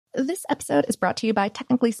This episode is brought to you by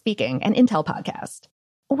Technically Speaking, an Intel podcast.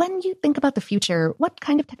 When you think about the future, what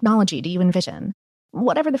kind of technology do you envision?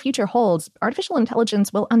 Whatever the future holds, artificial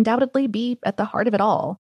intelligence will undoubtedly be at the heart of it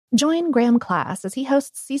all. Join Graham Class as he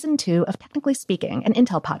hosts Season 2 of Technically Speaking, an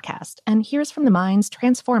Intel podcast, and hears from the minds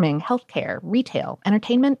transforming healthcare, retail,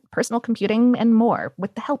 entertainment, personal computing, and more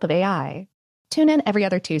with the help of AI. Tune in every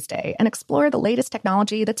other Tuesday and explore the latest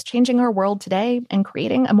technology that's changing our world today and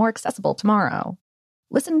creating a more accessible tomorrow.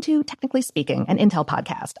 Listen to Technically Speaking, an Intel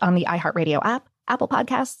podcast on the iHeartRadio app, Apple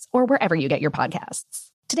Podcasts, or wherever you get your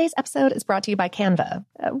podcasts. Today's episode is brought to you by Canva.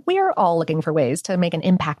 We're all looking for ways to make an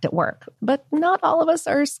impact at work, but not all of us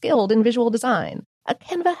are skilled in visual design.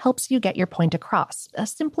 Canva helps you get your point across,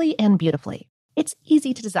 simply and beautifully. It's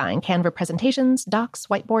easy to design Canva presentations, docs,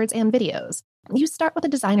 whiteboards, and videos. You start with a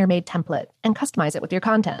designer-made template and customize it with your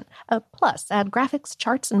content. Plus, add graphics,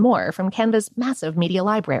 charts, and more from Canva's massive media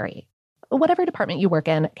library. Whatever department you work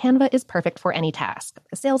in, Canva is perfect for any task.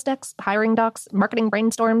 Sales decks, hiring docs, marketing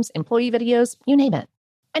brainstorms, employee videos, you name it.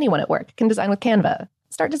 Anyone at work can design with Canva.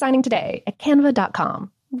 Start designing today at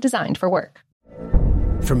canva.com. Designed for work.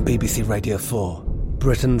 From BBC Radio 4,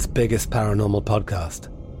 Britain's biggest paranormal podcast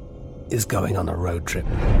is going on a road trip.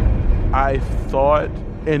 I thought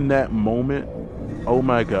in that moment, oh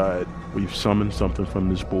my God, we've summoned something from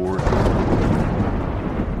this board.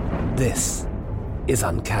 This is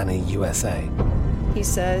Uncanny USA. He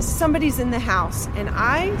says, somebody's in the house, and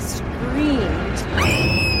I screamed.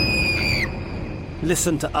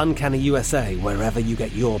 Listen to Uncanny USA wherever you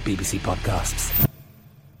get your BBC podcasts,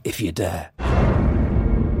 if you dare.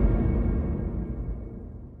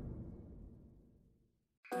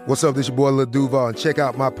 What's up, this your boy Lil Duval, and check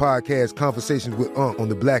out my podcast, Conversations with Unc, on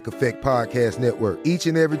the Black Effect Podcast Network. Each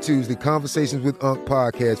and every Tuesday, Conversations with Unc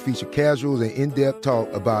podcast feature casual and in-depth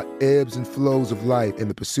talk about ebbs and flows of life and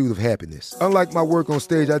the pursuit of happiness. Unlike my work on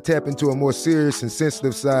stage, I tap into a more serious and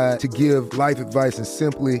sensitive side to give life advice and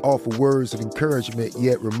simply offer words of encouragement,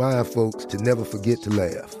 yet remind folks to never forget to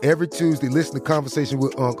laugh. Every Tuesday, listen to Conversations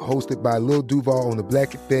with Unc, hosted by Lil Duval on the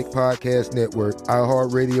Black Effect Podcast Network,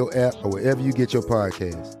 iHeartRadio app, or wherever you get your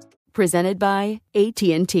podcasts. Presented by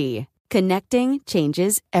AT&T. Connecting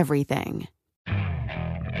changes everything.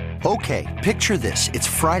 Okay, picture this. It's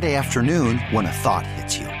Friday afternoon when a thought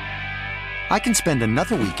hits you. I can spend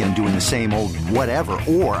another weekend doing the same old whatever,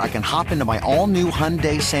 or I can hop into my all-new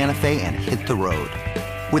Hyundai Santa Fe and hit the road.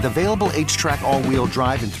 With available H-Track all-wheel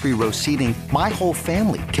drive and 3-row seating, my whole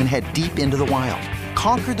family can head deep into the wild.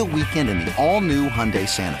 Conquer the weekend in the all-new Hyundai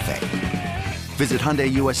Santa Fe. Visit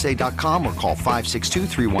HyundaiUSA.com or call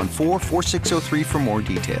 562-314-4603 for more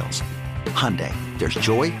details. Hyundai, there's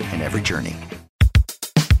joy in every journey.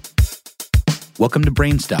 Welcome to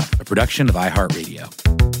Brainstuff, a production of iHeartRadio.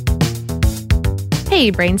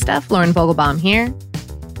 Hey, Brainstuff, Lauren Vogelbaum here.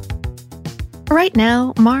 Right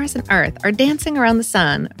now, Mars and Earth are dancing around the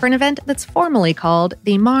sun for an event that's formally called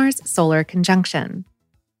the Mars Solar Conjunction.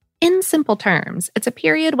 In simple terms, it's a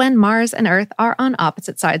period when Mars and Earth are on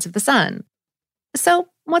opposite sides of the sun. So,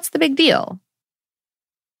 what's the big deal?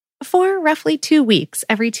 For roughly 2 weeks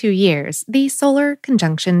every 2 years, the solar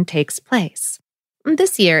conjunction takes place.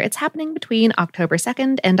 This year, it's happening between October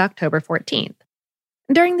 2nd and October 14th.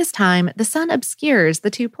 During this time, the sun obscures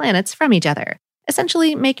the two planets from each other,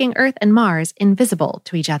 essentially making Earth and Mars invisible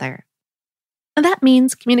to each other. That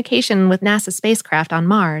means communication with NASA spacecraft on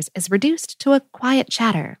Mars is reduced to a quiet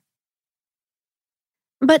chatter.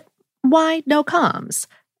 But why no comms?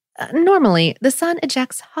 Normally, the sun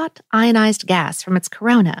ejects hot, ionized gas from its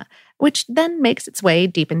corona, which then makes its way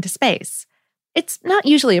deep into space. It's not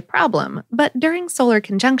usually a problem, but during solar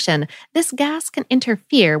conjunction, this gas can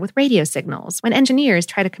interfere with radio signals when engineers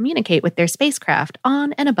try to communicate with their spacecraft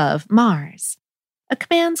on and above Mars.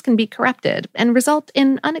 Commands can be corrupted and result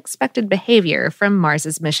in unexpected behavior from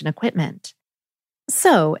Mars's mission equipment.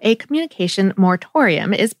 So, a communication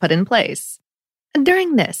moratorium is put in place.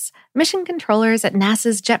 During this, mission controllers at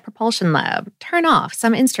NASA's Jet Propulsion Lab turn off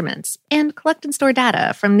some instruments and collect and store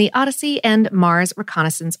data from the Odyssey and Mars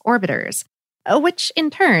Reconnaissance Orbiters, which in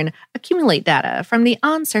turn accumulate data from the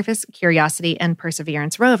on-surface Curiosity and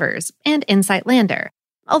Perseverance rovers and InSight lander,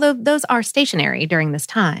 although those are stationary during this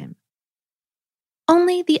time.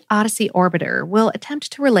 Only the Odyssey orbiter will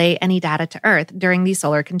attempt to relay any data to Earth during the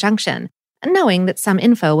solar conjunction, knowing that some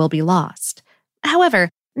info will be lost. However,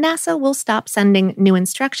 NASA will stop sending new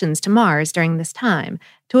instructions to Mars during this time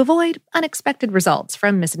to avoid unexpected results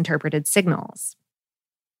from misinterpreted signals.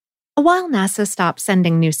 While NASA stops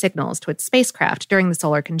sending new signals to its spacecraft during the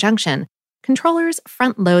solar conjunction, controllers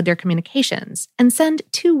front-load their communications and send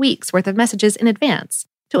 2 weeks' worth of messages in advance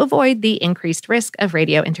to avoid the increased risk of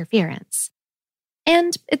radio interference.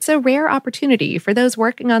 And it's a rare opportunity for those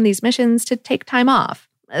working on these missions to take time off,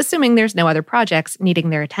 assuming there's no other projects needing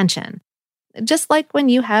their attention. Just like when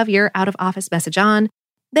you have your out-of-office message on,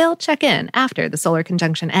 they'll check in after the solar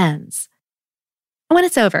conjunction ends. When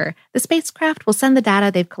it's over, the spacecraft will send the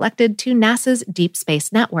data they've collected to NASA's Deep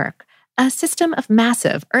Space Network, a system of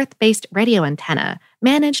massive Earth-based radio antennae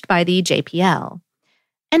managed by the JPL.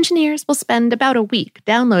 Engineers will spend about a week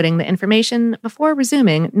downloading the information before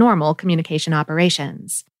resuming normal communication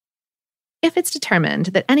operations. If it's determined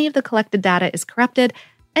that any of the collected data is corrupted,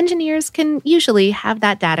 engineers can usually have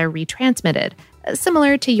that data retransmitted,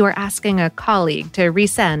 similar to your asking a colleague to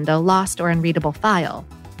resend a lost or unreadable file,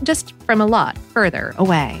 just from a lot further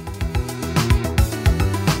away.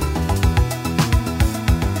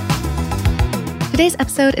 Today's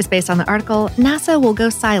episode is based on the article NASA Will Go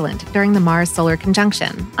Silent During the Mars Solar Conjunction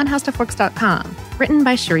on HowStuffWorks.com, written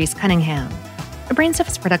by Cherise Cunningham. Brainstuff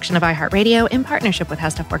is a production of iHeartRadio in partnership with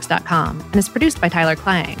HowStuffWorks.com and is produced by Tyler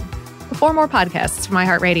Klang. For more podcasts from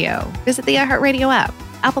iHeartRadio, visit the iHeartRadio app,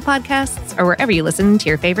 Apple Podcasts, or wherever you listen to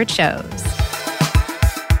your favorite shows.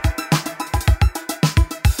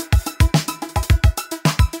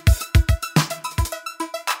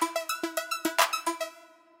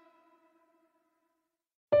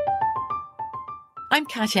 I'm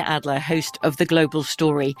Katya Adler, host of The Global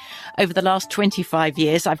Story. Over the last 25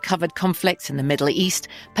 years, I've covered conflicts in the Middle East,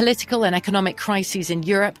 political and economic crises in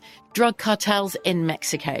Europe, drug cartels in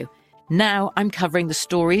Mexico. Now I'm covering the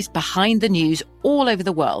stories behind the news all over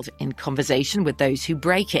the world in conversation with those who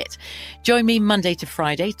break it. Join me Monday to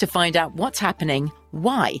Friday to find out what's happening,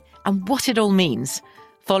 why, and what it all means.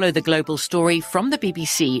 Follow The Global Story from the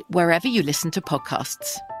BBC wherever you listen to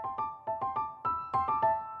podcasts.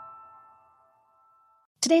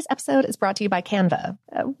 Today's episode is brought to you by Canva.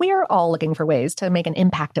 We're all looking for ways to make an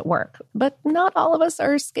impact at work, but not all of us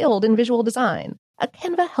are skilled in visual design.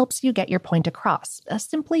 Canva helps you get your point across,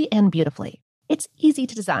 simply and beautifully. It's easy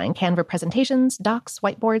to design Canva presentations, docs,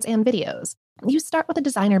 whiteboards, and videos. You start with a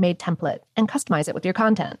designer-made template and customize it with your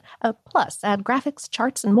content. Plus, add graphics,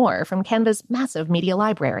 charts, and more from Canva's massive media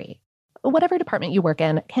library. Whatever department you work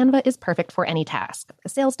in, Canva is perfect for any task.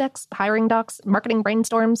 Sales decks, hiring docs, marketing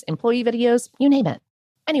brainstorms, employee videos, you name it.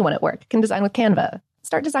 Anyone at work can design with Canva.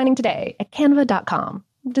 Start designing today at canva.com.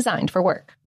 Designed for work.